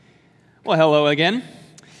Well, hello again.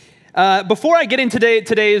 Before I get into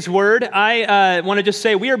today's word, I want to just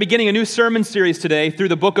say we are beginning a new sermon series today through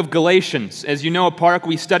the book of Galatians. As you know, at Park,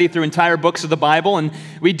 we study through entire books of the Bible, and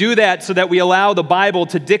we do that so that we allow the Bible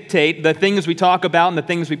to dictate the things we talk about and the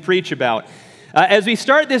things we preach about. As we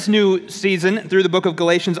start this new season through the book of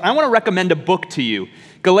Galatians, I want to recommend a book to you.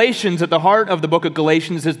 Galatians, at the heart of the book of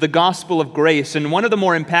Galatians, is the gospel of grace, and one of the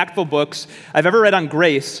more impactful books I've ever read on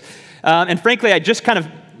grace. And frankly, I just kind of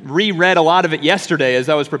reread a lot of it yesterday as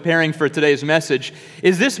I was preparing for today's message,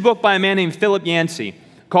 is this book by a man named Philip Yancey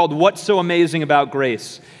called What's So Amazing About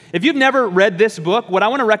Grace. If you've never read this book, what I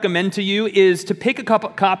want to recommend to you is to pick a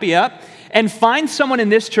copy up and find someone in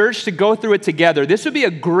this church to go through it together. This would be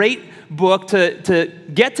a great book to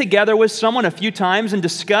get together with someone a few times and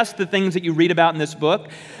discuss the things that you read about in this book.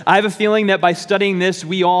 I have a feeling that by studying this,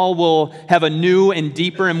 we all will have a new and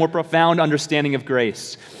deeper and more profound understanding of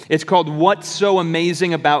grace. It's called What's So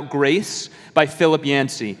Amazing About Grace by Philip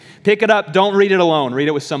Yancey. Pick it up. Don't read it alone. Read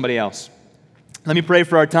it with somebody else. Let me pray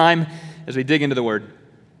for our time as we dig into the Word.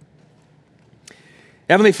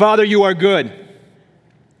 Heavenly Father, you are good.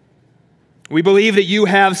 We believe that you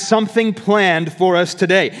have something planned for us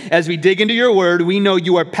today. As we dig into your word, we know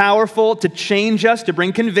you are powerful to change us, to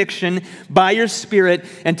bring conviction by your Spirit,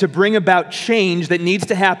 and to bring about change that needs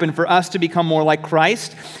to happen for us to become more like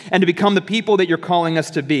Christ and to become the people that you're calling us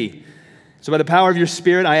to be. So by the power of your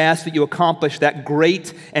Spirit, I ask that you accomplish that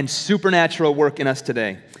great and supernatural work in us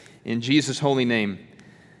today. In Jesus' holy name,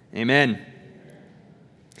 amen.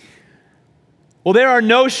 Well, there are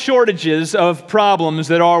no shortages of problems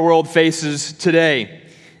that our world faces today.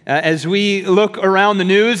 As we look around the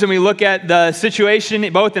news and we look at the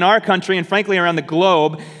situation both in our country and frankly around the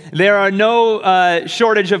globe, there are no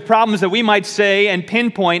shortage of problems that we might say and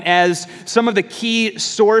pinpoint as some of the key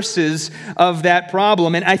sources of that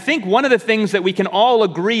problem. And I think one of the things that we can all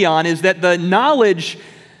agree on is that the knowledge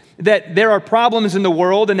that there are problems in the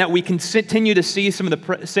world and that we can continue to see some of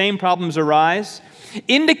the same problems arise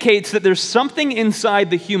indicates that there's something inside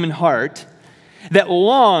the human heart that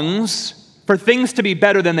longs for things to be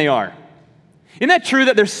better than they are. Isn't that true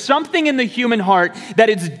that there's something in the human heart that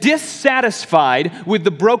is dissatisfied with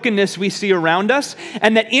the brokenness we see around us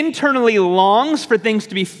and that internally longs for things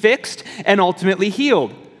to be fixed and ultimately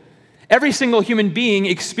healed? Every single human being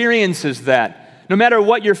experiences that. No matter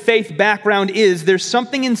what your faith background is, there's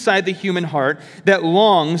something inside the human heart that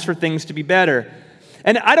longs for things to be better.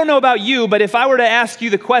 And I don't know about you, but if I were to ask you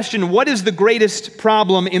the question, what is the greatest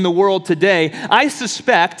problem in the world today? I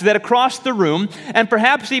suspect that across the room, and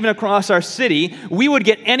perhaps even across our city, we would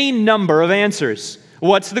get any number of answers.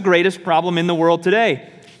 What's the greatest problem in the world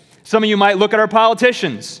today? Some of you might look at our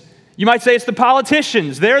politicians. You might say it's the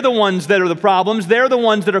politicians. They're the ones that are the problems. They're the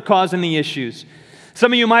ones that are causing the issues.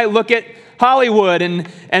 Some of you might look at Hollywood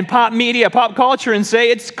and pop media, pop culture, and say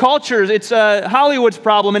it's culture, it's Hollywood's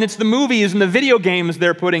problem, and it's the movies and the video games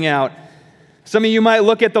they're putting out. Some of you might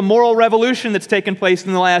look at the moral revolution that's taken place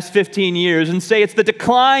in the last 15 years and say it's the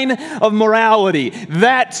decline of morality.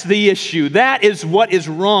 That's the issue. That is what is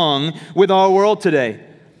wrong with our world today.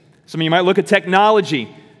 Some of you might look at technology.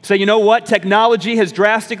 Say, you know what? Technology has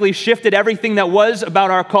drastically shifted everything that was about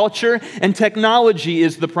our culture, and technology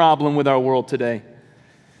is the problem with our world today.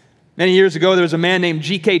 Many years ago, there was a man named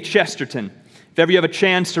G.K. Chesterton. If ever you have a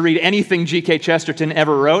chance to read anything G.K. Chesterton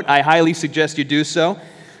ever wrote, I highly suggest you do so.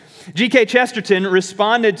 G.K. Chesterton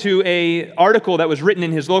responded to an article that was written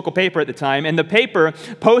in his local paper at the time, and the paper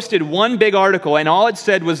posted one big article, and all it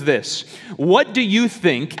said was this: what do you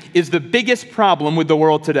think is the biggest problem with the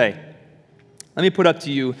world today? Let me put up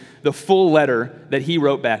to you the full letter that he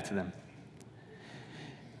wrote back to them.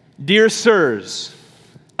 Dear sirs,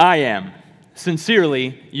 I am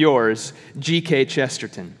sincerely yours, G.K.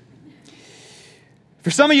 Chesterton.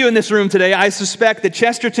 For some of you in this room today, I suspect that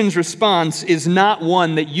Chesterton's response is not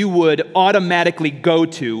one that you would automatically go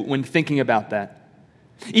to when thinking about that.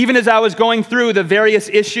 Even as I was going through the various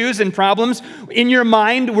issues and problems, in your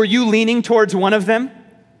mind, were you leaning towards one of them?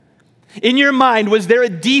 In your mind, was there a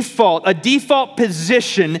default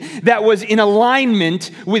position that was in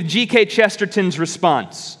alignment with G.K. Chesterton's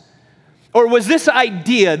response? Or was this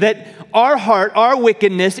idea that our heart, our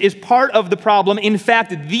wickedness is part of the problem, in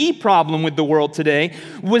fact, the problem with the world today,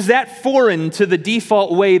 was that foreign to the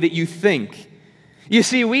default way that you think? You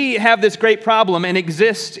see, we have this great problem and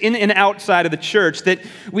exists in and outside of the church that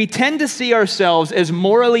we tend to see ourselves as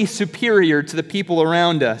morally superior to the people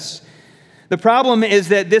around us. The problem is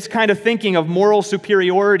that this kind of thinking of moral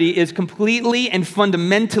superiority is completely and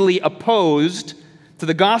fundamentally opposed to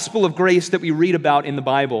the gospel of grace that we read about in the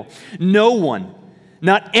Bible. No one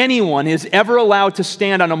Not anyone is ever allowed to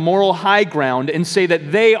stand on a moral high ground and say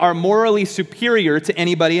that they are morally superior to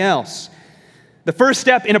anybody else. The first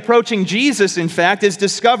step in approaching Jesus, in fact, is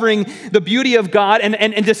discovering the beauty of God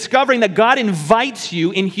and discovering that God invites you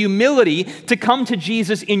in humility to come to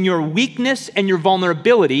Jesus in your weakness and your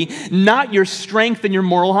vulnerability, not your strength and your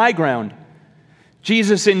moral high ground.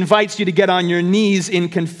 Jesus invites you to get on your knees in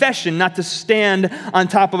confession, not to stand on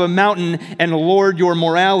top of a mountain and lord your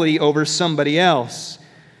morality over somebody else.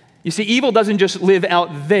 You see, evil doesn't just live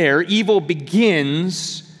out there. Evil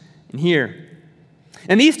begins in here.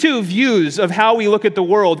 And these two views of how we look at the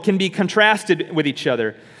world can be contrasted with each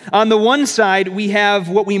other. On the one side, we have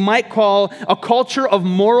what we might call a culture of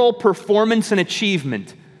moral performance and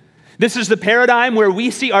achievement. This is the paradigm where we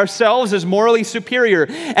see ourselves as morally superior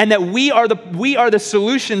and that we are the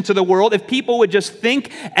solution to the world if people would just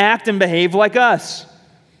think, act, and behave like us.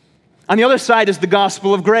 On the other side is the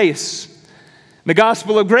gospel of grace. The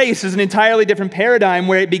gospel of grace is an entirely different paradigm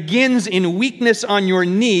where it begins in weakness on your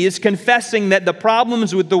knees, confessing that the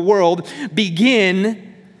problems with the world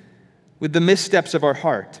begin with the missteps of our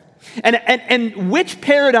heart. And which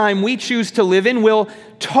paradigm we choose to live in will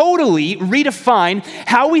totally redefine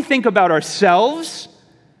how we think about ourselves,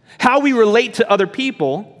 how we relate to other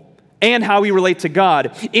people, and how we relate to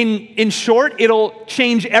God. In short, it'll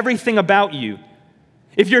change everything about you.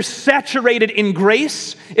 If you're saturated in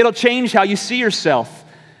grace, it'll change how you see yourself.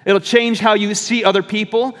 It'll change how you see other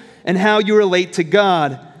people and how you relate to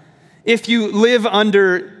God. If you live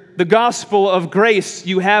under the gospel of grace,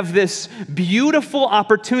 you have this beautiful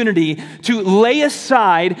opportunity to lay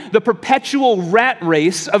aside the perpetual rat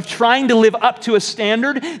race of trying to live up to a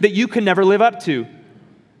standard that you can never live up to.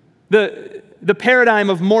 The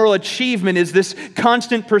paradigm of moral achievement is this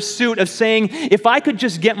constant pursuit of saying, if I could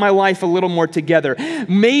just get my life a little more together,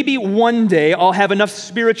 maybe one day I'll have enough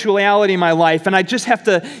spirituality in my life, and I just have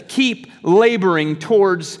to keep laboring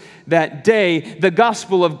towards that day. The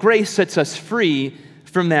gospel of grace sets us free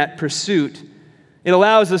from that pursuit. It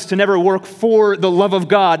allows us to never work for the love of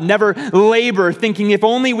God, never labor thinking if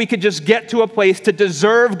only we could just get to a place to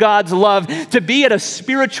deserve God's love, to be at a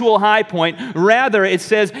spiritual high point. Rather, it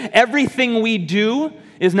says everything we do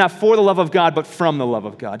is not for the love of God, but from the love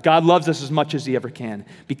of God. God loves us as much as He ever can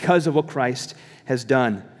because of what Christ has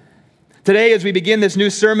done. Today, as we begin this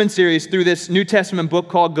new sermon series through this New Testament book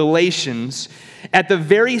called Galatians, at the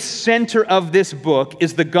very center of this book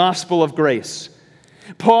is the gospel of grace.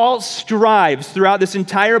 Paul strives throughout this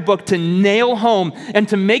entire book to nail home and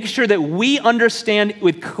to make sure that we understand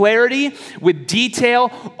with clarity, with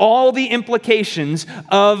detail, all the implications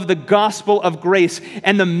of the gospel of grace.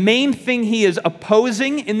 And the main thing he is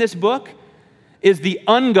opposing in this book is the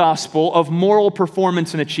ungospel of moral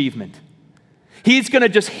performance and achievement. He's going to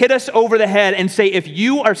just hit us over the head and say, if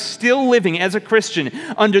you are still living as a Christian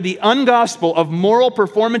under the ungospel of moral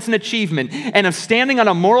performance and achievement and of standing on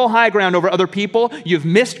a moral high ground over other people, you've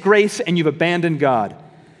missed grace and you've abandoned God.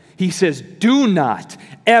 He says, do not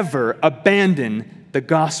ever abandon the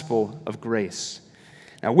gospel of grace.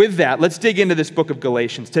 Now with that, let's dig into this book of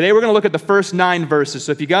Galatians. Today we're going to look at the first 9 verses.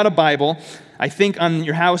 So if you got a Bible, I think on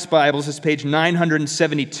your house Bibles, it's page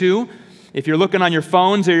 972. If you're looking on your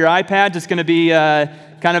phones or your iPads, it's going to be kind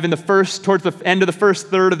of towards the end of the first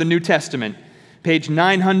third of the New Testament, page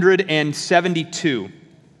 972.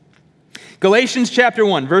 Galatians chapter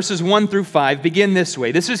 1, verses 1 through 5 begin this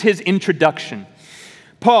way. This is his introduction.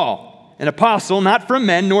 Paul, an apostle, not from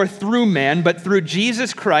men nor through man, but through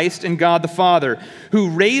Jesus Christ and God the Father, who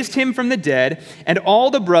raised him from the dead, and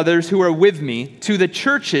all the brothers who are with me, to the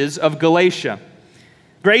churches of Galatia.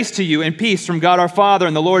 Grace to you and peace from God our Father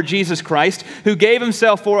and the Lord Jesus Christ, who gave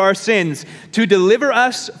himself for our sins to deliver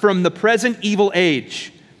us from the present evil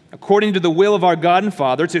age, according to the will of our God and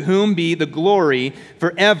Father, to whom be the glory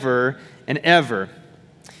forever and ever.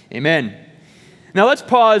 Amen. Now let's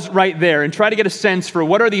pause right there and try to get a sense for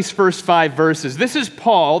what are these first 5 verses. This is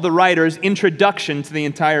Paul, the writer's introduction to the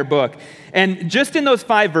entire book. And just in those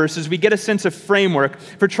 5 verses, we get a sense of framework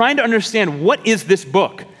for trying to understand what is this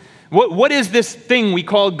book. What is this thing we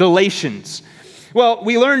call Galatians? Well,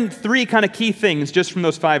 we learned 3 kind of key things just from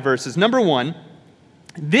those 5 verses. Number 1,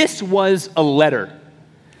 this was a letter.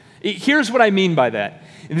 Here's what I mean by that.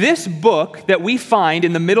 This book that we find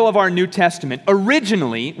in the middle of our New Testament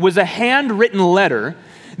originally was a handwritten letter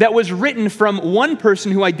that was written from one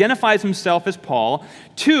person who identifies himself as Paul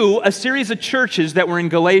to a series of churches that were in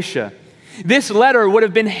Galatia. This letter would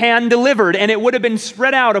have been hand-delivered, and it would have been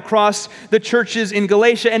spread out across the churches in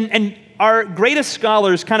Galatia. And our greatest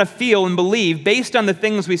scholars kind of feel and believe, based on the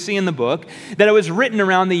things we see in the book, that it was written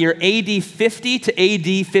around the year AD 50 to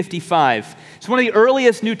AD 55. It's one of the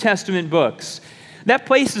earliest New Testament books. That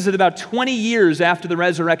places it about 20 years after the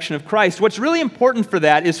resurrection of Christ. What's really important for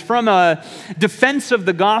that is from a defense of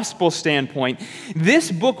the gospel standpoint,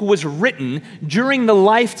 this book was written during the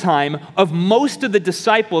lifetime of most of the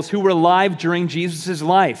disciples who were alive during Jesus'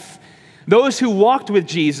 life. Those who walked with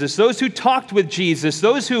Jesus, those who talked with Jesus,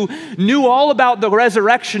 those who knew all about the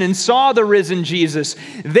resurrection and saw the risen Jesus,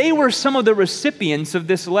 they were some of the recipients of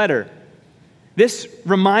this letter. This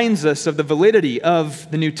reminds us of the validity of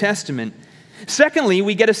the New Testament. Secondly,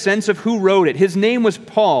 we get a sense of who wrote it. His name was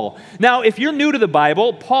Paul. Now, if you're new to the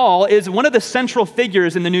Bible, Paul is one of the central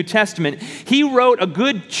figures in the New Testament. He wrote a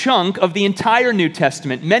good chunk of the entire New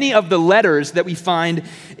Testament, many of the letters that we find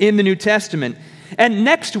in the New Testament. And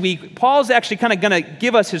next week, Paul's actually kind of going to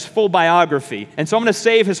give us his full biography. And so I'm going to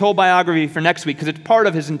save his whole biography for next week because it's part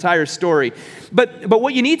of his entire story. But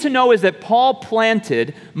what you need to know is that Paul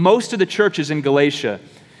planted most of the churches in Galatia.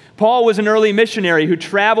 Paul was an early missionary who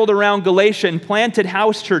traveled around Galatia and planted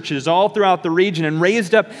house churches all throughout the region and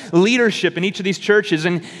raised up leadership in each of these churches.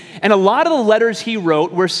 And a lot of the letters he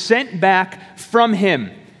wrote were sent back from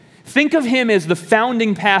him. Think of him as the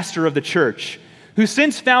founding pastor of the church, who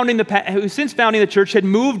since founding the church had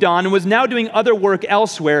moved on and was now doing other work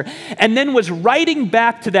elsewhere, and then was writing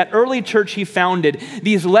back to that early church he founded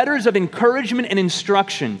these letters of encouragement and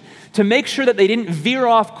instruction to make sure that they didn't veer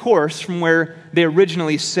off course from where they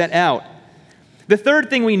originally set out. The third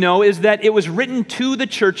thing we know is that it was written to the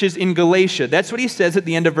churches in Galatia. That's what he says at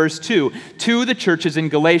the end of verse 2, to the churches in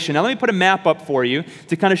Galatia. Now let me put a map up for you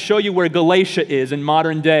to kind of show you where Galatia is in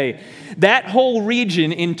modern day. That whole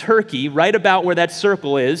region in Turkey, right about where that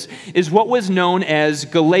circle is what was known as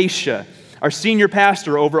Galatia. Our senior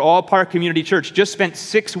pastor over All Park Community Church just spent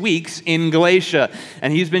 6 weeks in Galatia,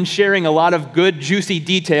 and he's been sharing a lot of good, juicy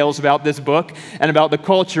details about this book and about the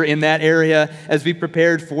culture in that area as we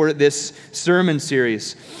prepared for this sermon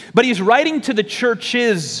series. But he's writing to the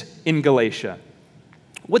churches in Galatia.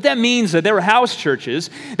 What that means is that there were house churches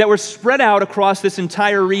that were spread out across this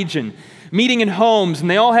entire region, meeting in homes, and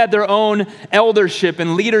they all had their own eldership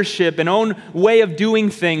and leadership and own way of doing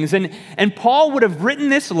things. And Paul would have written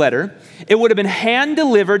this letter. It would have been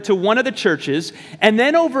hand-delivered to one of the churches, and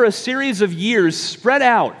then over a series of years spread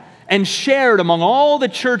out and shared among all the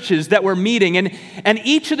churches that were meeting. And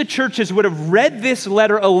each of the churches would have read this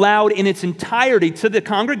letter aloud in its entirety to the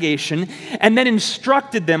congregation and then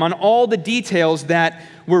instructed them on all the details that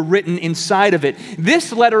were written inside of it.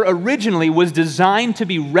 This letter originally was designed to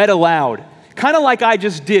be read aloud, kind of like I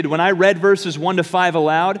just did when I read verses 1 to 5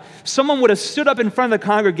 aloud. Someone would have stood up in front of the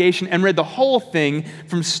congregation and read the whole thing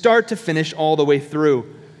from start to finish all the way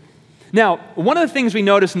through. Now, one of the things we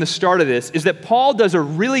notice in the start of this is that Paul does a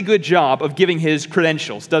really good job of giving his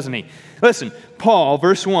credentials, doesn't he? Listen, Paul,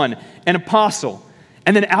 verse 1, an apostle,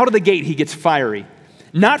 and then out of the gate he gets fiery.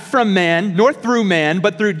 Not from man, nor through man,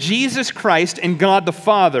 but through Jesus Christ and God the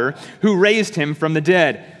Father, who raised him from the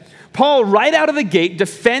dead. Paul, right out of the gate,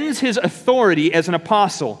 defends his authority as an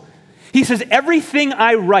apostle. He says, everything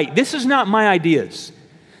I write, this is not my ideas.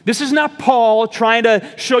 This is not Paul trying to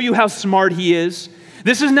show you how smart he is.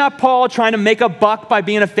 This is not Paul trying to make a buck by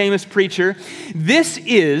being a famous preacher. This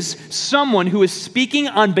is someone who is speaking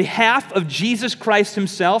on behalf of Jesus Christ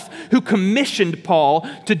himself, who commissioned Paul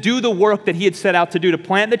to do the work that he had set out to do, to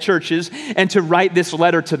plant the churches and to write this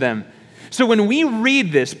letter to them. So when we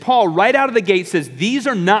read this, Paul right out of the gate says, these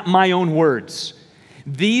are not my own words.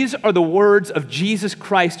 These are the words of Jesus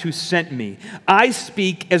Christ who sent me. I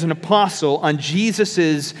speak as an apostle on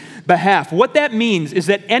Jesus' behalf. What that means is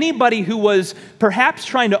that anybody who was perhaps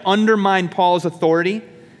trying to undermine Paul's authority,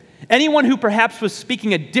 anyone who perhaps was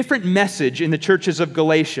speaking a different message in the churches of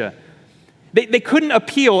Galatia, they couldn't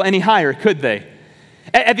appeal any higher, could they?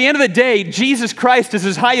 At the end of the day, Jesus Christ is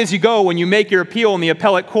as high as you go when you make your appeal in the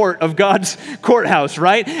appellate court of God's courthouse,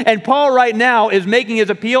 right? And Paul right now is making his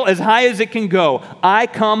appeal as high as it can go. I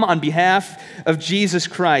come on behalf of Jesus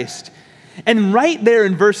Christ. And right there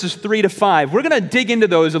in verses 3 to 5, we're going to dig into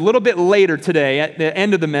those a little bit later today at the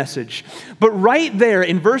end of the message. But right there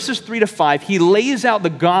in verses 3 to 5, he lays out the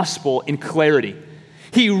gospel in clarity.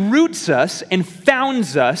 He roots us and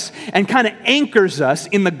founds us and kind of anchors us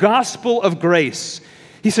in the gospel of grace.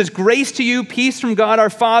 He says, grace to you, peace from God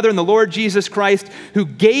our Father and the Lord Jesus Christ, who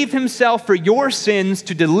gave himself for your sins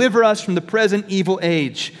to deliver us from the present evil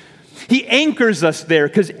age. He anchors us there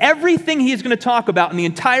because everything he's going to talk about in the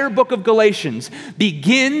entire book of Galatians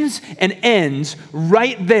begins and ends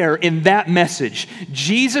right there in that message.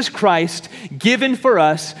 Jesus Christ given for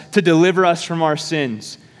us to deliver us from our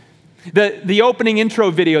sins. The opening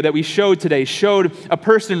intro video that we showed today showed a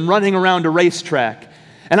person running around a racetrack.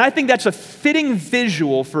 And I think that's a fitting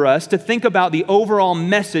visual for us to think about the overall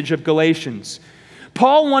message of Galatians.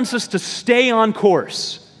 Paul wants us to stay on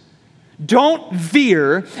course. Don't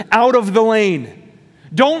veer out of the lane.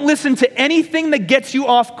 Don't listen to anything that gets you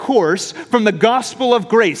off course from the gospel of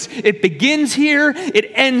grace. It begins here,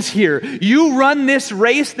 it ends here. You run this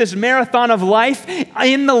race, this marathon of life,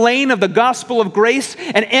 in the lane of the gospel of grace,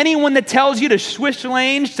 and anyone that tells you to switch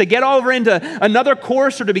lanes, to get over into another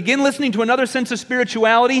course, or to begin listening to another sense of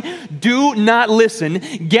spirituality, do not listen.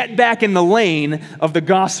 Get back in the lane of the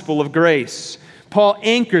gospel of grace. Paul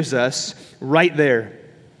anchors us right there.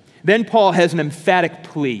 Then Paul has an emphatic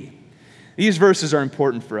plea. These verses are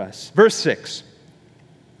important for us. Verse 6,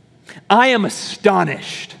 I am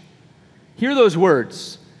astonished. Hear those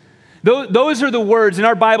words. Those are the words in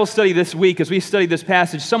our Bible study this week as we studied this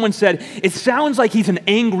passage. Someone said, it sounds like he's an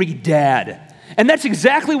angry dad. And that's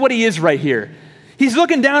exactly what he is right here. He's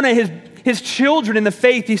looking down at his children in the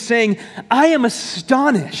faith. He's saying, I am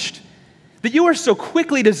astonished that you are so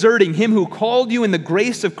quickly deserting him who called you in the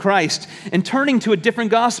grace of Christ and turning to a different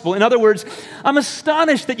gospel. In other words, I'm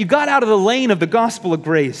astonished that you got out of the lane of the gospel of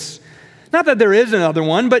grace. Not that there is another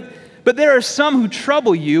one, but there are some who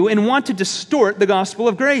trouble you and want to distort the gospel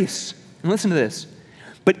of grace. And listen to this.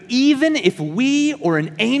 But even if we or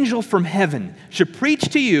an angel from heaven should preach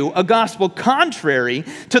to you a gospel contrary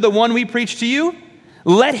to the one we preach to you,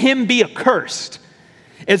 let him be accursed.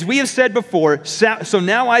 As we have said before, so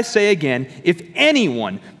now I say again, if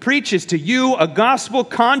anyone preaches to you a gospel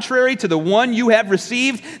contrary to the one you have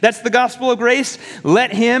received, that's the gospel of grace,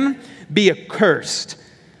 let him be accursed.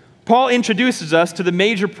 Paul introduces us to the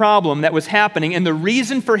major problem that was happening and the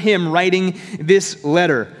reason for him writing this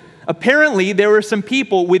letter. Apparently, there were some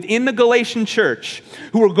people within the Galatian church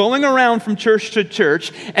who were going around from church to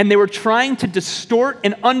church, and they were trying to distort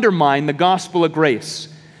and undermine the gospel of grace.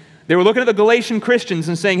 They were looking at the Galatian Christians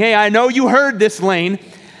and saying, hey, I know you heard this lane.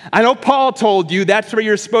 I know Paul told you that's where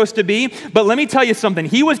you're supposed to be, but let me tell you something.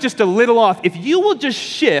 He was just a little off. If you will just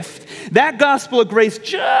shift that gospel of grace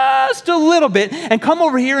just a little bit and come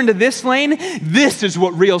over here into this lane, this is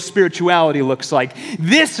what real spirituality looks like.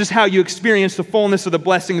 This is how you experience the fullness of the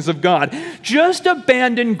blessings of God. Just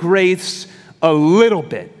abandon grace a little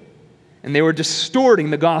bit. And they were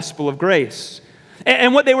distorting the gospel of grace.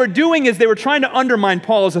 And what they were doing is they were trying to undermine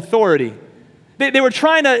Paul's authority. They were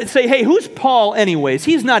trying to say, hey, who's Paul anyways?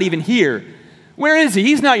 He's not even here. Where is he?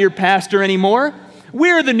 He's not your pastor anymore.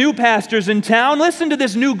 We're the new pastors in town. Listen to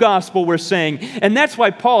this new gospel we're saying. And that's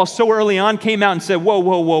why Paul so early on came out and said, whoa,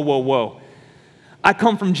 whoa, whoa, whoa, whoa. I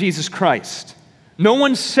come from Jesus Christ. No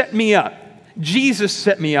one set me up. Jesus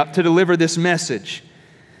set me up to deliver this message.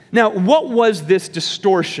 Now, what was this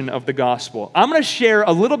distortion of the gospel? I'm going to share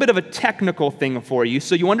a little bit of a technical thing for you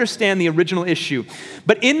so you understand the original issue.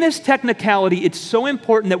 But in this technicality, it's so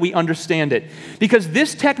important that we understand it because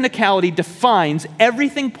this technicality defines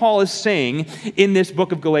everything Paul is saying in this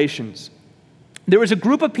book of Galatians. There was a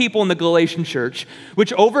group of people in the Galatian church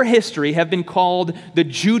which over history have been called the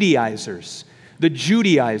Judaizers. The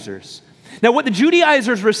Judaizers. Now, what the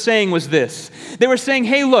Judaizers were saying was this. They were saying,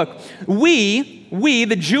 hey, look, we,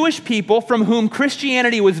 the Jewish people from whom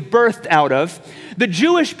Christianity was birthed out of, the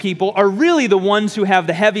Jewish people are really the ones who have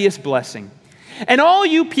the heaviest blessing. And all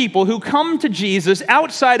you people who come to Jesus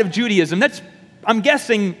outside of Judaism, that's, I'm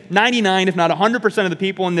guessing 99, if not 100% of the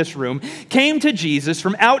people in this room, came to Jesus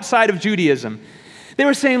from outside of Judaism. They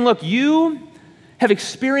were saying, look, you have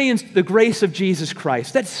experienced the grace of Jesus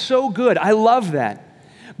Christ. That's so good. I love that.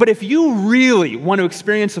 But if you really want to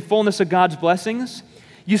experience the fullness of God's blessings,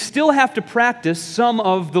 you still have to practice some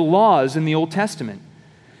of the laws in the Old Testament.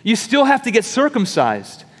 You still have to get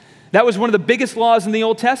circumcised. That was one of the biggest laws in the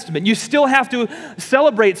Old Testament. You still have to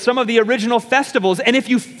celebrate some of the original festivals. And if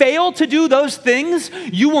you fail to do those things,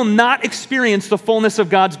 you will not experience the fullness of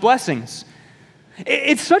God's blessings.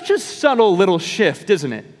 It's such a subtle little shift,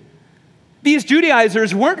 isn't it? These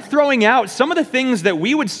Judaizers weren't throwing out some of the things that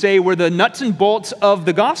we would say were the nuts and bolts of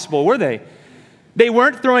the gospel, were they? They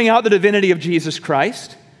weren't throwing out the divinity of Jesus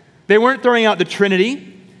Christ. They weren't throwing out the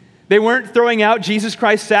Trinity. They weren't throwing out Jesus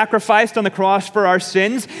Christ sacrificed on the cross for our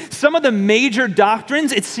sins. Some of the major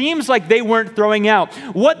doctrines, it seems like they weren't throwing out.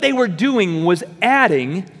 What they were doing was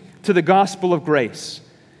adding to the gospel of grace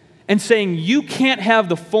and saying you can't have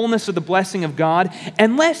the fullness of the blessing of God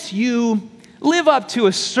unless you live up to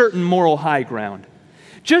a certain moral high ground.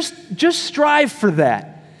 Just strive for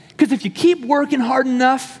that. Because if you keep working hard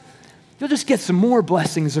enough, you'll just get some more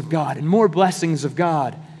blessings of God and more blessings of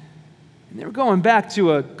God. And they were going back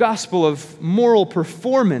to a gospel of moral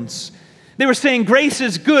performance. They were saying grace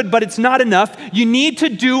is good, but it's not enough. You need to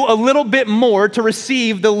do a little bit more to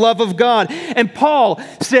receive the love of God. And Paul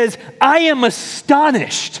says, I am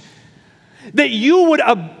astonished that you would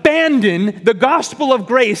abandon the gospel of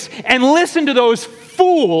grace and listen to those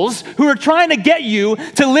fools who are trying to get you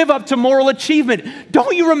to live up to moral achievement.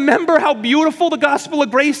 Don't you remember how beautiful the gospel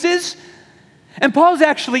of grace is? And Paul's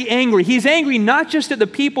actually angry. He's angry not just at the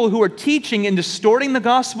people who are teaching and distorting the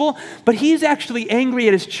gospel, but he's actually angry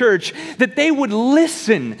at his church that they would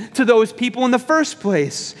listen to those people in the first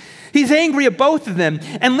place. He's angry at both of them.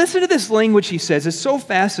 And listen to this language he says. It's so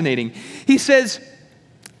fascinating. He says,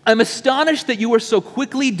 I'm astonished that you are so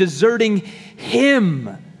quickly deserting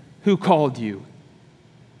him who called you.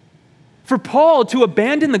 For Paul to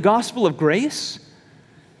abandon the gospel of grace,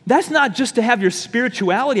 that's not just to have your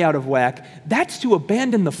spirituality out of whack, that's to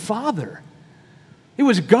abandon the Father. It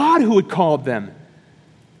was God who had called them.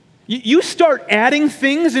 You start adding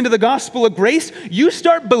things into the gospel of grace, you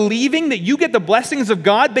start believing that you get the blessings of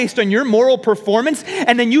God based on your moral performance,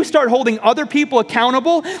 and then you start holding other people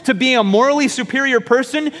accountable to being a morally superior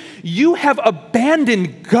person, you have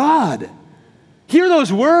abandoned God. Hear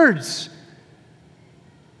those words.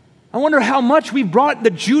 I wonder how much we brought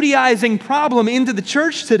the Judaizing problem into the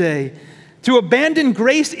church today. To abandon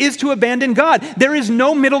grace is to abandon God. There is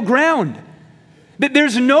no middle ground.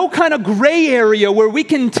 There's no kind of gray area where we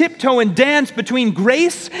can tiptoe and dance between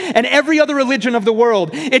grace and every other religion of the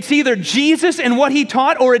world. It's either Jesus and what he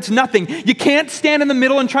taught or it's nothing. You can't stand in the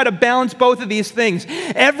middle and try to balance both of these things.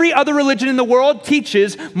 Every other religion in the world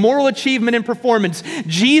teaches moral achievement and performance.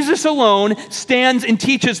 Jesus alone stands and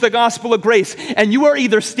teaches the gospel of grace. And you are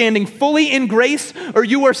either standing fully in grace or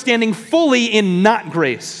you are standing fully in not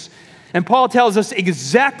grace. And Paul tells us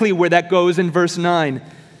exactly where that goes in verse 9.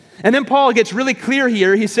 And then Paul gets really clear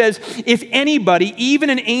here. He says, if anybody,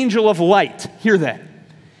 even an angel of light, hear that,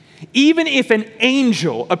 even if an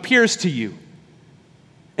angel appears to you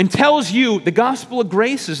and tells you the gospel of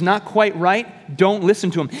grace is not quite right, don't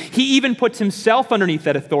listen to him. He even puts himself underneath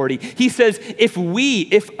that authority. He says,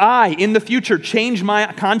 if I, in the future, change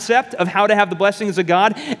my concept of how to have the blessings of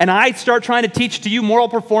God, and I start trying to teach to you moral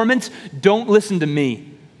performance, don't listen to me.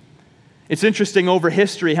 It's interesting over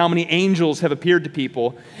history how many angels have appeared to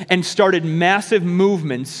people and started massive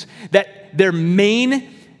movements that their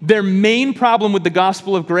main problem with the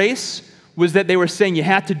gospel of grace was that they were saying you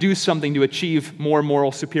had to do something to achieve more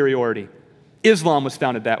moral superiority. Islam was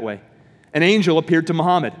founded that way. An angel appeared to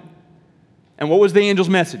Muhammad. And what was the angel's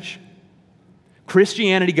message?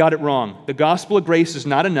 Christianity got it wrong. The gospel of grace is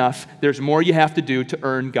not enough. There's more you have to do to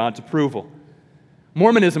earn God's approval.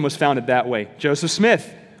 Mormonism was founded that way. Joseph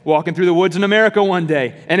Smith, walking through the woods in America one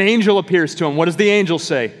day, an angel appears to him. What does the angel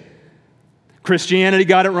say? Christianity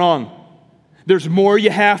got it wrong. There's more you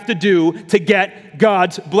have to do to get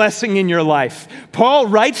God's blessing in your life. Paul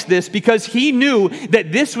writes this because he knew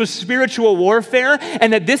that this was spiritual warfare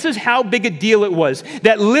and that this is how big a deal it was.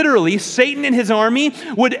 That literally Satan and his army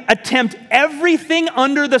would attempt everything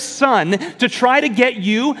under the sun to try to get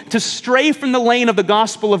you to stray from the lane of the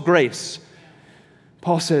gospel of grace.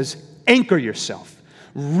 Paul says, anchor yourself.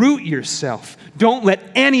 Root yourself. Don't let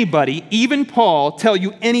anybody, even Paul, tell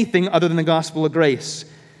you anything other than the gospel of grace.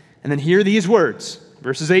 And then hear these words,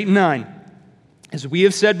 verses 8 and 9. As we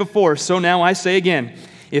have said before, so now I say again,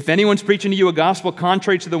 if anyone's preaching to you a gospel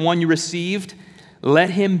contrary to the one you received, let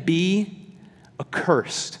him be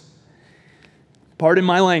accursed. Pardon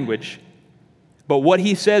my language, but what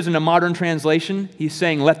he says in a modern translation, he's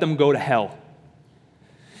saying, let them go to hell.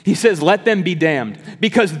 He says, let them be damned,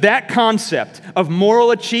 because that concept of moral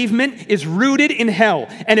achievement is rooted in hell.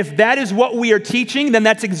 And if that is what we are teaching, then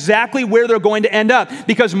that's exactly where they're going to end up,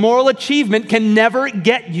 because moral achievement can never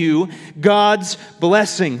get you God's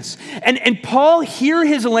blessings. And Paul, hear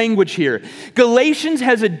his language here. Galatians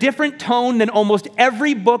has a different tone than almost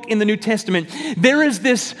every book in the New Testament. There is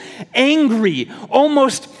this angry,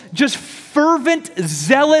 almost just fervent,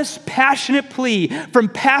 zealous, passionate plea from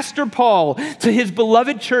Pastor Paul to his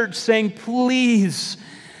beloved church saying, please,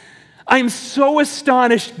 I'm so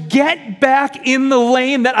astonished. Get back in the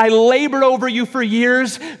lane that I labored over you for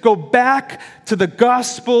years. Go back to the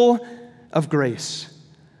gospel of grace.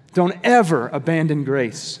 Don't ever abandon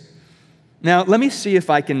grace. Now, let me see if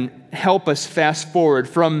I can help us fast forward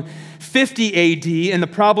from 50 AD and the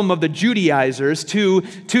problem of the Judaizers to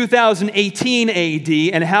 2018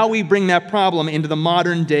 AD and how we bring that problem into the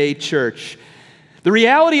modern day church. The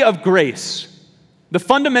reality of grace, the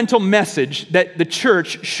fundamental message that the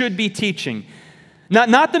church should be teaching,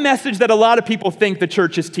 not the message that a lot of people think the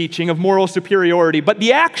church is teaching of moral superiority, but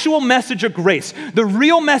the actual message of grace, the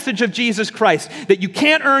real message of Jesus Christ, that you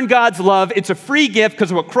can't earn God's love, it's a free gift because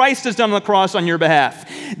of what Christ has done on the cross on your behalf.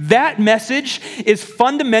 That message is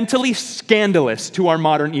fundamentally scandalous to our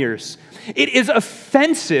modern ears. It is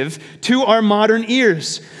offensive to our modern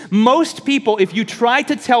ears. Most people, if you try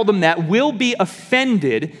to tell them that, will be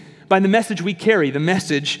offended by the message we carry, the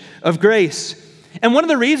message of grace. And one of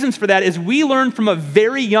the reasons for that is we learn from a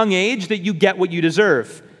very young age that you get what you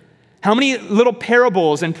deserve. How many little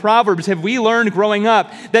parables and proverbs have we learned growing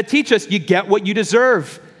up that teach us you get what you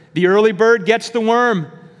deserve? The early bird gets the worm.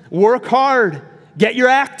 Work hard. Get your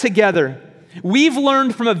act together. We've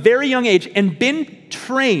learned from a very young age and been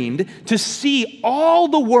trained to see all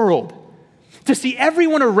the world, to see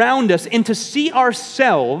everyone around us, and to see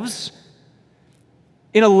ourselves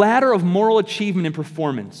in a ladder of moral achievement and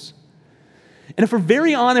performance. And if we're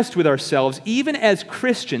very honest with ourselves, even as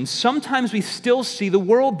Christians, sometimes we still see the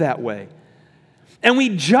world that way. And we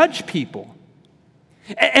judge people.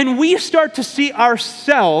 And we start to see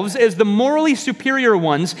ourselves as the morally superior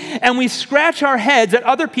ones, and we scratch our heads at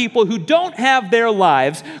other people who don't have their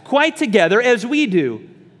lives quite together as we do.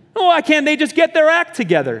 Oh, why can't they just get their act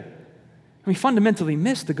together? And we fundamentally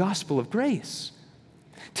miss the gospel of grace.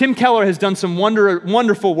 Tim Keller has done some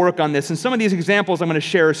wonderful work on this, and some of these examples I'm going to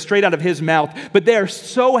share are straight out of his mouth, but they are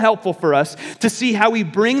so helpful for us to see how we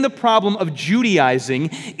bring the problem of Judaizing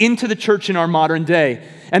into the church in our modern day.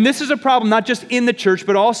 And this is a problem not just in the church,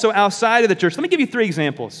 but also outside of the church. Let me give you 3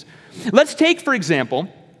 examples. Let's take, for example,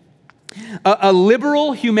 a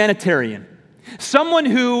liberal humanitarian. Someone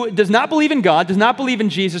who does not believe in God, does not believe in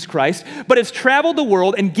Jesus Christ, but has traveled the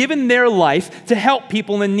world and given their life to help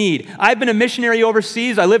people in need. I've been a missionary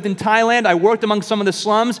overseas. I lived in Thailand. I worked among some of the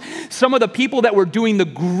slums. Some of the people that were doing the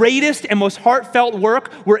greatest and most heartfelt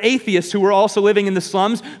work were atheists who were also living in the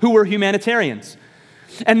slums, who were humanitarians.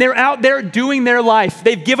 And they're out there doing their life.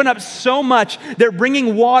 They've given up so much. They're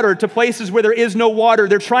bringing water to places where there is no water.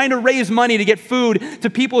 They're trying to raise money to get food to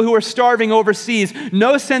people who are starving overseas.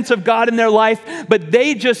 No sense of God in their life, but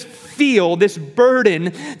they just feel this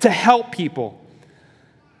burden to help people.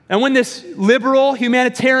 And when this liberal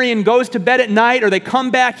humanitarian goes to bed at night, or they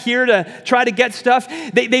come back here to try to get stuff,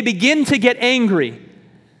 they begin to get angry.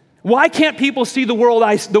 Why can't people see the world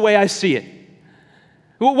the way I see it?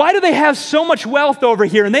 Why do they have so much wealth over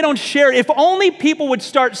here and they don't share it? If only people would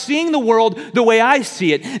start seeing the world the way I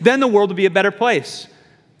see it, then the world would be a better place.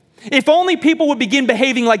 If only people would begin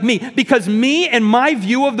behaving like me, because me and my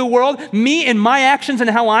view of the world, me and my actions and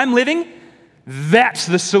how I'm living, that's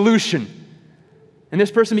the solution. And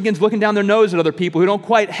this person begins looking down their nose at other people who don't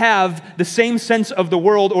quite have the same sense of the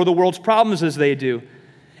world or the world's problems as they do.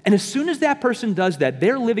 And as soon as that person does that,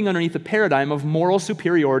 they're living underneath a paradigm of moral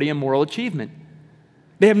superiority and moral achievement.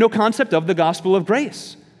 They have no concept of the gospel of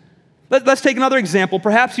grace. Let's take another example.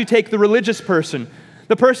 Perhaps you take the religious person,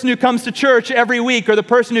 the person who comes to church every week, or the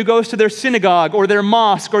person who goes to their synagogue or their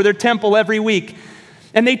mosque or their temple every week,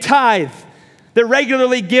 and they tithe. They're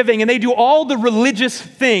regularly giving, and they do all the religious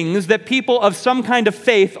things that people of some kind of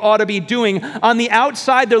faith ought to be doing. On the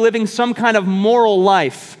outside, they're living some kind of moral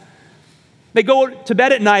life. They go to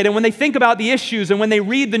bed at night, and when they think about the issues, and when they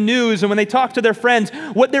read the news, and when they talk to their friends,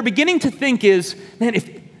 what they're beginning to think is, man,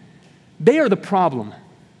 if they are the problem.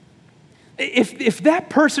 If that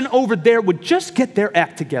person over there would just get their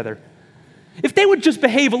act together, if they would just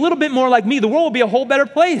behave a little bit more like me, the world would be a whole better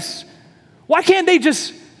place. Why can't they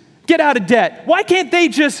just get out of debt? Why can't they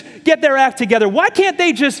just get their act together? Why can't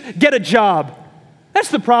they just get a job? That's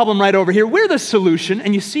the problem right over here. We're the solution.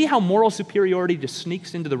 And you see how moral superiority just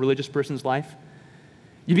sneaks into the religious person's life?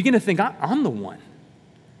 You begin to think, I'm the one.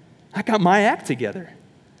 I got my act together.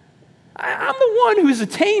 I'm the one who's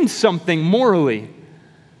attained something morally.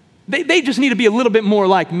 They just need to be a little bit more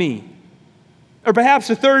like me. Or perhaps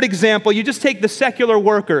a third example, you just take the secular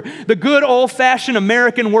worker, the good old-fashioned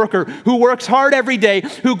American worker who works hard every day,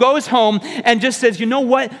 who goes home and just says, you know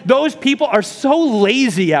what? Those people are so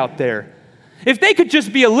lazy out there. If they could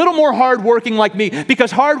just be a little more hardworking like me,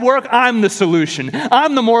 because hard work, I'm the solution.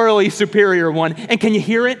 I'm the morally superior one. And can you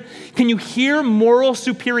hear it? Can you hear moral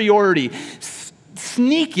superiority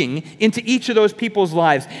sneaking into each of those people's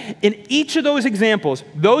lives? In each of those examples,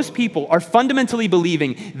 those people are fundamentally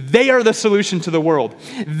believing they are the solution to the world.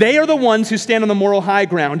 They are the ones who stand on the moral high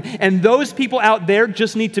ground, and those people out there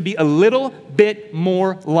just need to be a little bit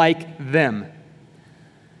more like them.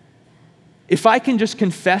 If I can just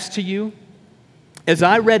confess to you, as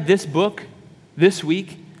I read this book this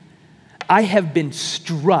week, I have been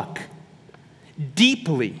struck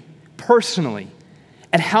deeply, personally,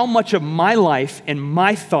 at how much of my life and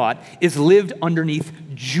my thought is lived underneath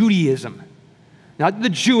Judaism. Not the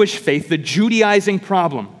Jewish faith, the Judaizing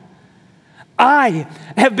problem. I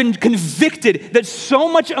have been convicted that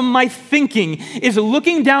so much of my thinking is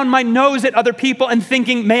looking down my nose at other people and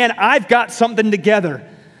thinking, man, I've got something together.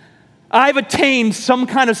 I've attained some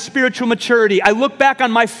kind of spiritual maturity. I look back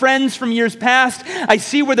on my friends from years past. I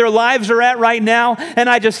see where their lives are at right now, and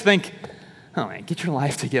I just think, oh man, get your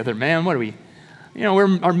life together, man. What are we? We're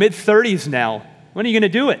in our mid-30s now. When are you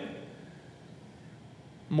going to do it?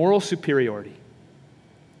 Moral superiority.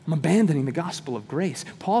 I'm abandoning the gospel of grace.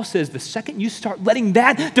 Paul says the second you start letting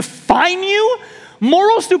that define you,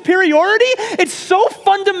 moral superiority, it's so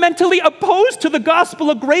fundamentally opposed to the gospel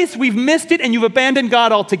of grace, we've missed it and you've abandoned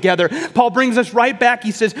God altogether. Paul brings us right back.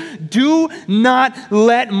 He says, do not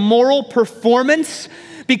let moral performance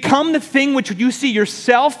become the thing which you see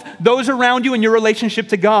yourself, those around you, and your relationship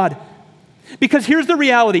to God. Because here's the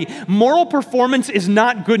reality. Moral performance is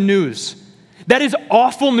not good news. That is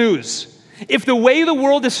awful news. If the way the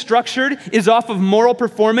world is structured is off of moral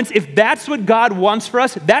performance, if that's what God wants for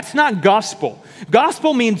us, that's not gospel.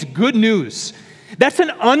 Gospel means good news. That's an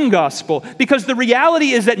ungospel, because the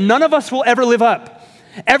reality is that none of us will ever live up.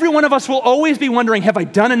 Every one of us will always be wondering, have I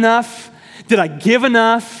done enough? Did I give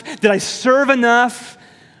enough? Did I serve enough?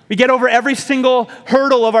 We get over every single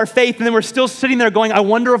hurdle of our faith, and then we're still sitting there going, I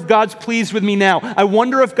wonder if God's pleased with me now. I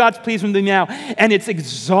wonder if God's pleased with me now. And it's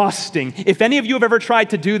exhausting. If any of you have ever tried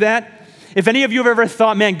to do that, if any of you have ever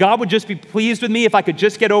thought, man, God would just be pleased with me if I could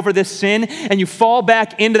just get over this sin, and you fall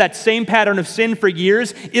back into that same pattern of sin for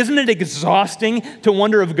years, isn't it exhausting to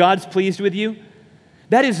wonder if God's pleased with you?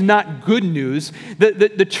 That is not good news.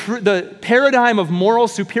 The paradigm of moral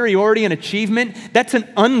superiority and achievement, that's an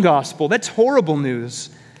ungospel. That's horrible news.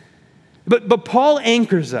 But Paul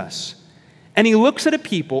anchors us, and he looks at a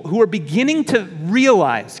people who are beginning to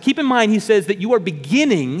realize, keep in mind, he says that you are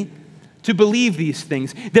beginning to believe these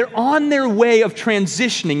things. They're on their way of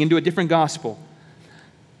transitioning into a different gospel.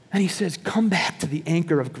 And he says, come back to the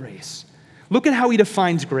anchor of grace. Look at how he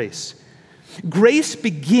defines grace. Grace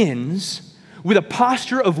begins with a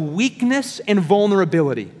posture of weakness and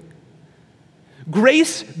vulnerability.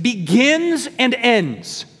 Grace begins and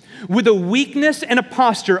ends with a weakness and a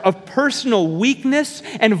posture of personal weakness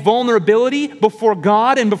and vulnerability before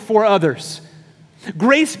God and before others.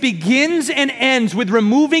 Grace begins and ends with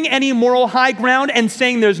removing any moral high ground and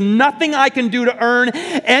saying there's nothing I can do to earn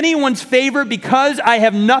anyone's favor because I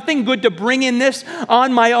have nothing good to bring in this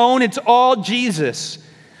on my own. It's all Jesus.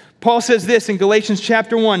 Paul says this in Galatians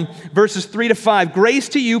chapter 1, verses 3-5. Grace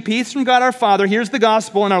to you, peace from God our Father. Here's the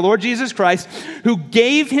gospel in our Lord Jesus Christ, who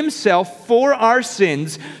gave himself for our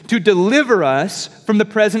sins to deliver us from the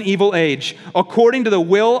present evil age, according to the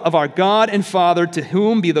will of our God and Father, to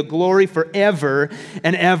whom be the glory forever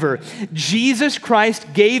and ever. Jesus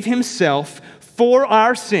Christ gave himself for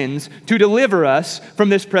our sins to deliver us from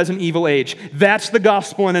this present evil age. That's the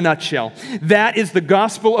gospel in a nutshell. That is the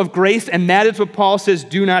gospel of grace, and that is what Paul says,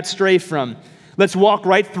 do not stray from. Let's walk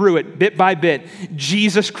right through it, bit by bit.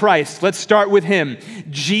 Jesus Christ, let's start with him.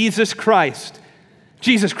 Jesus Christ.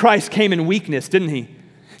 Jesus Christ came in weakness, didn't he?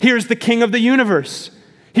 Here's the King of the universe.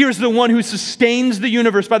 Here's the one who sustains the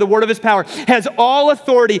universe by the word of his power, has all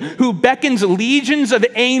authority, who beckons legions of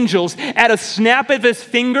angels at a snap of his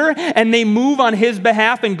finger, and they move on his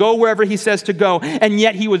behalf and go wherever he says to go. And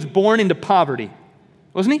yet he was born into poverty,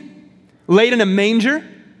 wasn't he? Laid in a manger.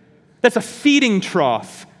 That's a feeding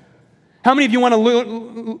trough. How many of you want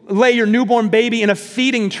to lay your newborn baby in a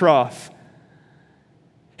feeding trough?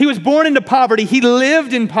 He was born into poverty. He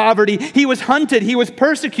lived in poverty. He was hunted. He was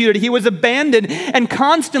persecuted. He was abandoned. And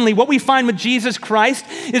constantly, what we find with Jesus Christ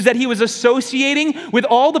is that he was associating with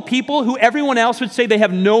all the people who everyone else would say they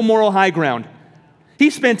have no moral high ground. He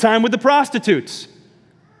spent time with the prostitutes.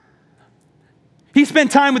 He spent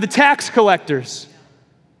time with the tax collectors.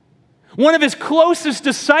 One of his closest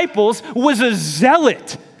disciples was a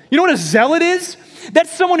zealot. You know what a zealot is? That's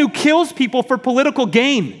someone who kills people for political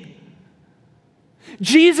gain.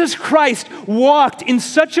 Jesus Christ walked in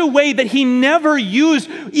such a way that he never used,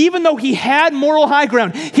 even though he had moral high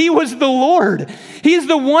ground. He was the Lord. He is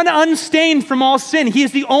the one unstained from all sin. He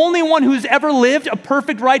is the only one who's ever lived a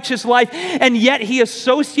perfect righteous life, and yet he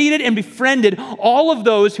associated and befriended all of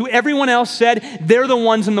those who everyone else said they're the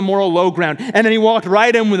ones in the moral low ground. And then he walked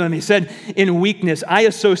right in with them. He said, in weakness, I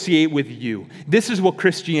associate with you. This is what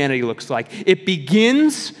Christianity looks like. It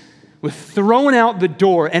begins with throwing out the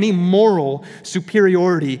door any moral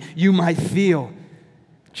superiority you might feel.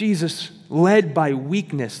 Jesus led by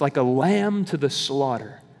weakness like a lamb to the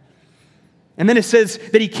slaughter. And then it says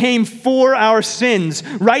that he came for our sins.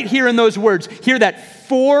 Right here in those words, hear that,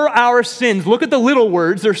 for our sins. Look at the little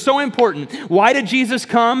words, they're so important. Why did Jesus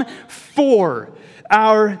come? For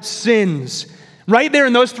our sins. Right there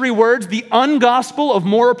in those three words, the ungospel of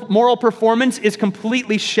moral performance is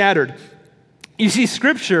completely shattered. You see,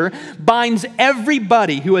 Scripture binds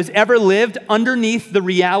everybody who has ever lived underneath the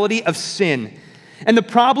reality of sin. And the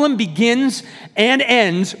problem begins and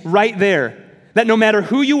ends right there. That no matter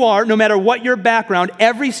who you are, no matter what your background,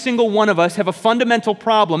 every single one of us have a fundamental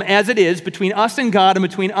problem as it is between us and God and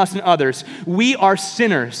between us and others. We are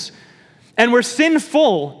sinners. And we're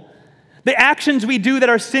sinful. The actions we do that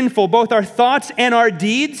are sinful, both our thoughts and our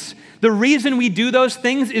deeds, the reason we do those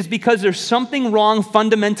things is because there's something wrong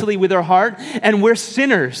fundamentally with our heart, and we're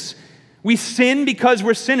sinners. We sin because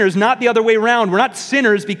we're sinners, not the other way around. We're not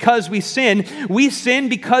sinners because we sin. We sin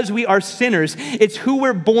because we are sinners. It's who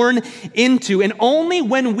we're born into. And only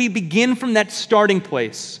when we begin from that starting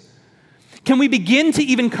place can we begin to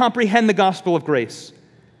even comprehend the gospel of grace.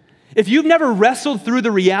 If you've never wrestled through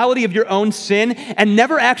the reality of your own sin and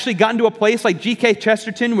never actually gotten to a place like G.K.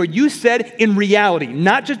 Chesterton where you said in reality,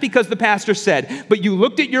 not just because the pastor said, but you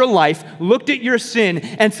looked at your life, looked at your sin,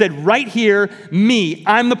 and said, right here, me,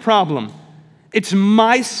 I'm the problem. It's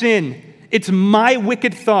my sin. It's my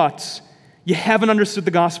wicked thoughts. You haven't understood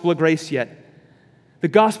the gospel of grace yet. The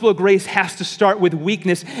gospel of grace has to start with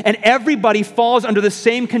weakness, and everybody falls under the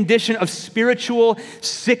same condition of spiritual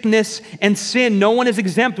sickness and sin. No one is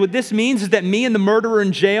exempt. What this means is that me and the murderer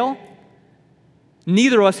in jail,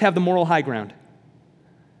 neither of us have the moral high ground.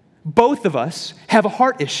 Both of us have a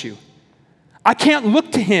heart issue. I can't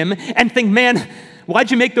look to him and think, man,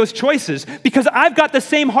 why'd you make those choices? Because I've got the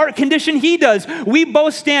same heart condition he does. We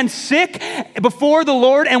both stand sick before the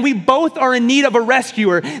Lord, and we both are in need of a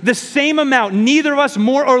rescuer. The same amount, neither of us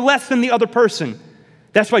more or less than the other person.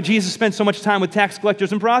 That's why Jesus spent so much time with tax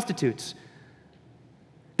collectors and prostitutes.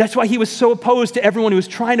 That's why he was so opposed to everyone who was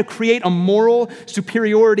trying to create a moral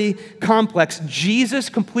superiority complex. Jesus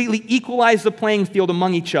completely equalized the playing field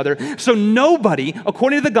among each other. So nobody,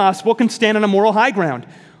 according to the gospel, can stand on a moral high ground.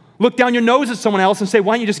 Look down your nose at someone else and say,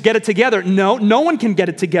 why don't you just get it together? No one can get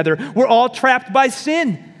it together. We're all trapped by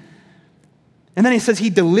sin. And then he says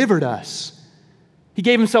he delivered us. He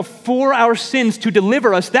gave himself for our sins to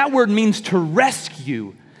deliver us. That word means to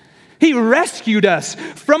rescue. He rescued us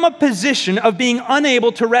from a position of being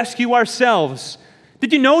unable to rescue ourselves.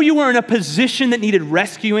 Did you know you were in a position that needed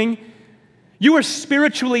rescuing? You were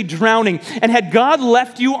spiritually drowning. And had God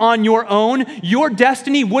left you on your own, your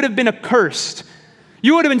destiny would have been accursed.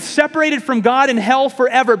 You would have been separated from God in hell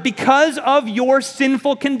forever because of your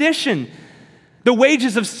sinful condition. The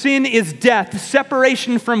wages of sin is death,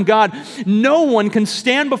 separation from God. No one can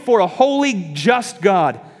stand before a holy, just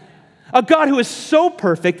God. A God who is so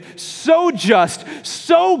perfect, so just,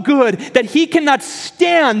 so good that he cannot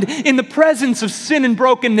stand in the presence of sin and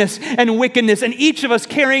brokenness and wickedness. And each of us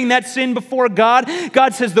carrying that sin before God,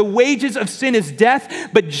 God says the wages of sin is death,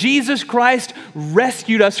 but Jesus Christ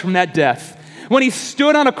rescued us from that death. When he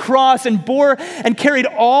stood on a cross and bore and carried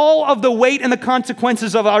all of the weight and the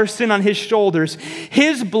consequences of our sin on his shoulders,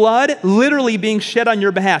 his blood literally being shed on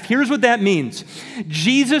your behalf. Here's what that means.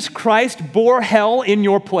 Jesus Christ bore hell in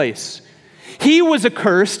your place. He was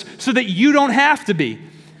accursed so that you don't have to be.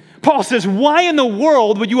 Paul says, why in the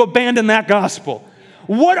world would you abandon that gospel?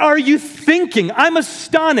 What are you thinking? I'm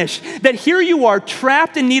astonished that here you are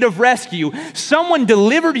trapped in need of rescue. Someone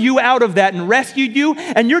delivered you out of that and rescued you,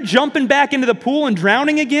 and you're jumping back into the pool and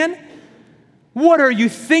drowning again? What are you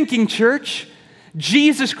thinking, church?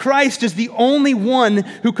 Jesus Christ is the only one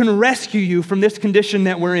who can rescue you from this condition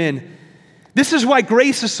that we're in. This is why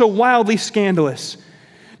grace is so wildly scandalous.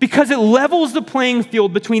 Because it levels the playing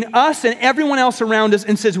field between us and everyone else around us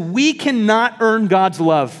and says we cannot earn God's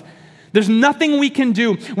love. There's nothing we can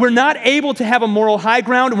do. We're not able to have a moral high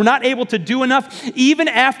ground. We're not able to do enough. Even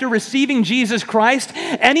after receiving Jesus Christ,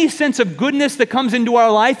 any sense of goodness that comes into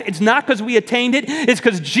our life, it's not because we attained it. It's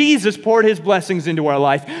because Jesus poured his blessings into our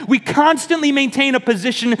life. We constantly maintain a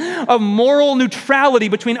position of moral neutrality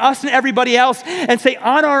between us and everybody else and say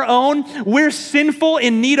on our own, we're sinful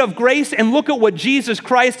in need of grace, and look at what Jesus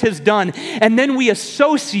Christ has done. And then we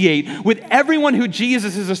associate with everyone who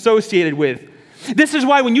Jesus is associated with. This is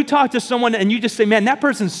why when you talk to someone and you just say, man, that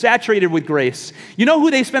person's saturated with grace, you know who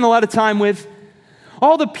they spend a lot of time with?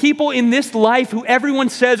 All the people in this life who everyone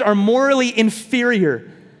says are morally inferior.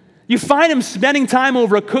 You find them spending time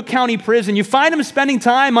over a Cook County prison. You find them spending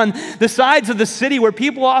time on the sides of the city where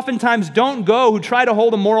people oftentimes don't go who try to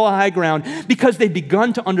hold a moral high ground because they've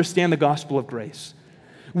begun to understand the gospel of grace.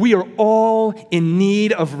 We are all in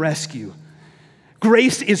need of rescue.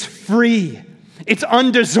 Grace is free. It's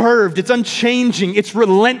undeserved, it's unchanging, it's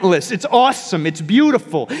relentless, it's awesome, it's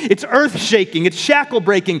beautiful, it's earth-shaking, it's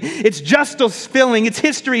shackle-breaking, it's justice-filling, it's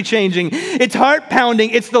history-changing, it's heart-pounding,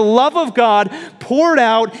 it's the love of God poured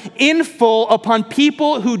out in full upon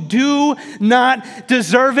people who do not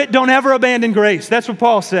deserve it. Don't ever abandon grace. That's what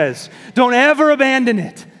Paul says. Don't ever abandon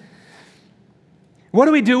it. What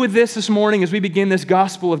do we do with this morning as we begin this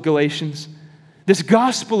gospel of Galatians? This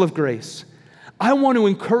gospel of grace. I want to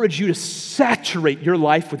encourage you to saturate your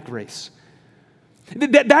life with grace.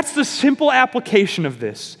 That's the simple application of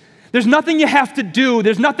this. There's nothing you have to do.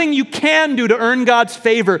 There's nothing you can do to earn God's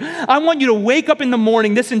favor. I want you to wake up in the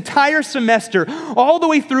morning this entire semester, all the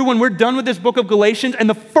way through when we're done with this book of Galatians, and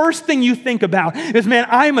the first thing you think about is, man,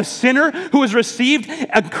 I am a sinner who has received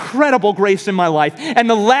incredible grace in my life. And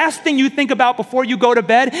the last thing you think about before you go to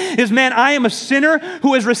bed is, man, I am a sinner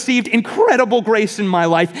who has received incredible grace in my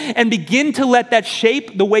life. And begin to let that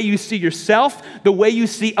shape the way you see yourself, the way you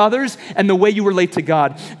see others, and the way you relate to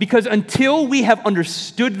God. Because until we have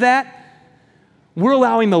understood that, we're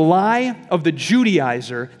allowing the lie of the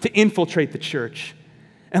Judaizer to infiltrate the church.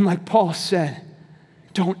 And like Paul said,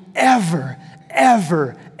 don't ever,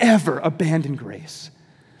 ever, ever abandon grace.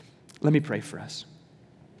 Let me pray for us.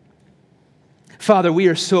 Father, we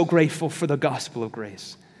are so grateful for the gospel of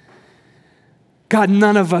grace. God,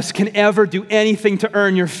 none of us can ever do anything to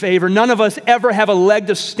earn your favor. None of us ever have a leg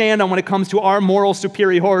to stand on when it comes to our moral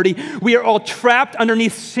superiority. We are all trapped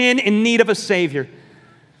underneath sin in need of a Savior.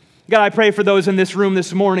 God, I pray for those in this room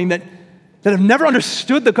this morning that have never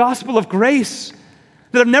understood the gospel of grace,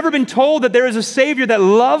 that have never been told that there is a Savior that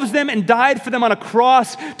loves them and died for them on a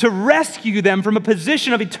cross to rescue them from a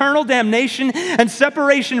position of eternal damnation and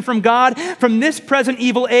separation from God from this present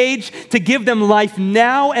evil age, to give them life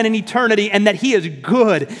now and in eternity, and that He is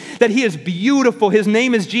good, that He is beautiful. His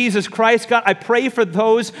name is Jesus Christ. God, I pray for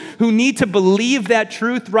those who need to believe that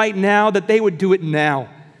truth right now, that they would do it now,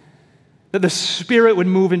 that the Spirit would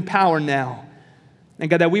move in power now. And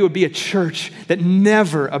God, that we would be a church that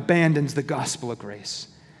never abandons the gospel of grace.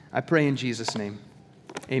 I pray in Jesus' name.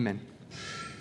 Amen.